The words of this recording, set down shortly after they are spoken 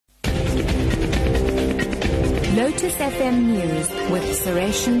Lotus FM News with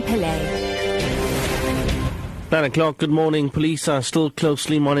Sureshan Pillay. 9 o'clock, good morning. Police are still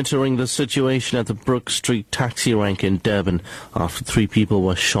closely monitoring the situation at the Brook Street taxi rank in Durban after 3 people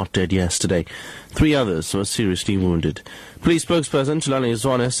were shot dead yesterday. 3 others were seriously wounded. Police spokesperson Tulani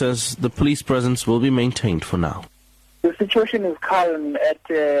Zwane says the police presence will be maintained for now. The situation is calm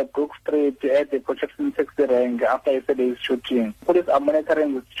at Brook Street at the protection taxi rank after yesterday's shooting. Police are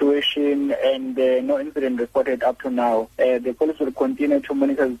monitoring the situation and no incident reported up to now. The police will continue to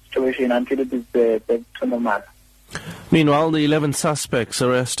monitor the situation until it is back to normal. Meanwhile, the 11 suspects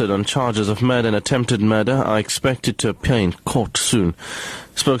arrested on charges of murder and attempted murder are expected to appear in court soon.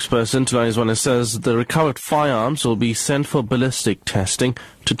 Spokesperson Tulani Zwane says the recovered firearms will be sent for ballistic testing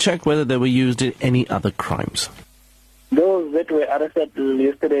to check whether they were used in any other crimes. Those that were arrested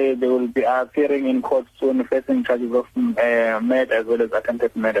yesterday, they will be appearing in court soon, facing charges of murder as well as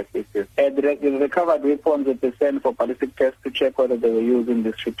attempted murder cases. The recovered weapons will be sent for ballistic tests to check whether they were used in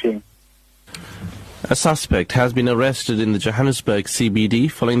the shooting. A suspect has been arrested in the Johannesburg CBD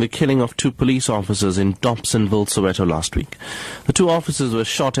following the killing of 2 police officers in Dobsonville, Soweto last week. The 2 officers were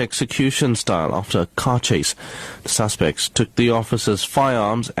shot execution style after a car chase. The suspects took the officers'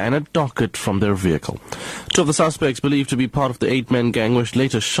 firearms and a docket from their vehicle. 2 of the suspects, believed to be part of the 8-man gang, were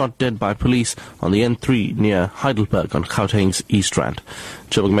later shot dead by police on the N3 near Heidelberg on Gauteng's East Rand.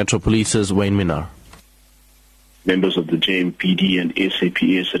 Joburg Metro Police's Wayne Minnar. Members of the JMPD and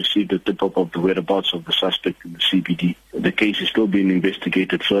SAPS received a tip-off of the whereabouts of the suspect in the CBD. The case is still being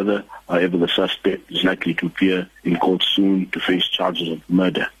investigated further. However, the suspect is likely to appear in court soon to face charges of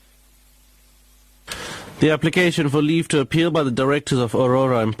murder. The application for leave to appeal by the directors of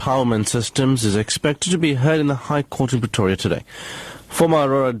Aurora Empowerment Systems is expected to be heard in the High Court in Pretoria today. Former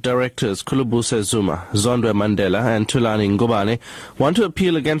Aurora directors Khulubuse Zuma, Zondwe Mandela and Tulani Ngubane want to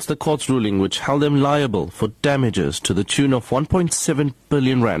appeal against the court's ruling which held them liable for damages to the tune of 1.7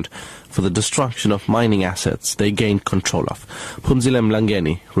 billion rand for the destruction of mining assets they gained control of. Phumzile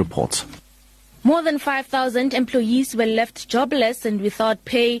Mlangeni reports. More than 5,000 employees were left jobless and without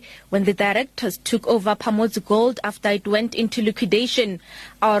pay when the directors took over Phamodzi Gold after it went into liquidation.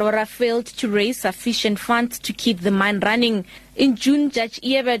 Aurora failed to raise sufficient funds to keep the mine running. In June, Judge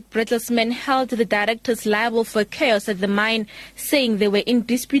Ebert Bretelsman held the directors liable for chaos at the mine, saying they were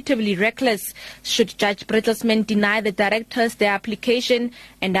indisputably reckless. Should Judge Bretelsman deny the directors their application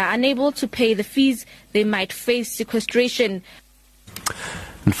and are unable to pay the fees, they might face sequestration.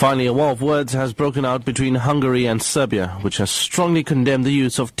 And finally, a war of words has broken out between Hungary and Serbia, which has strongly condemned the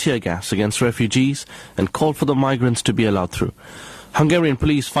use of tear gas against refugees and called for the migrants to be allowed through. Hungarian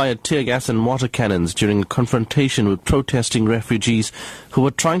police fired tear gas and water cannons during a confrontation with protesting refugees who were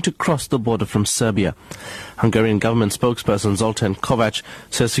trying to cross the border from Serbia. Hungarian government spokesperson Zoltán Kovács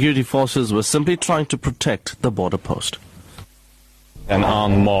says security forces were simply trying to protect the border post. An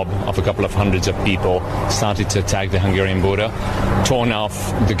armed mob of a couple of hundreds of people started to attack the Hungarian border, torn off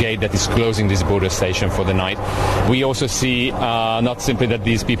the gate that is closing this border station for the night. We also see not simply that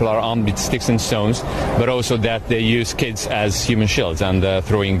these people are armed with sticks and stones, but also that they use kids as human shields and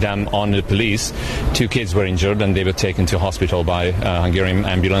throwing them on the police. 2 kids were injured and they were taken to hospital by Hungarian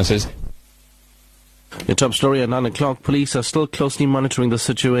ambulances. Your top story at 9 o'clock. Police are still closely monitoring the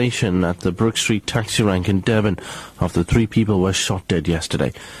situation at the Brook Street taxi rank in Durban after 3 people were shot dead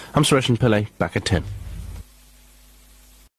yesterday. I'm Sureshan Pillay, back at 10.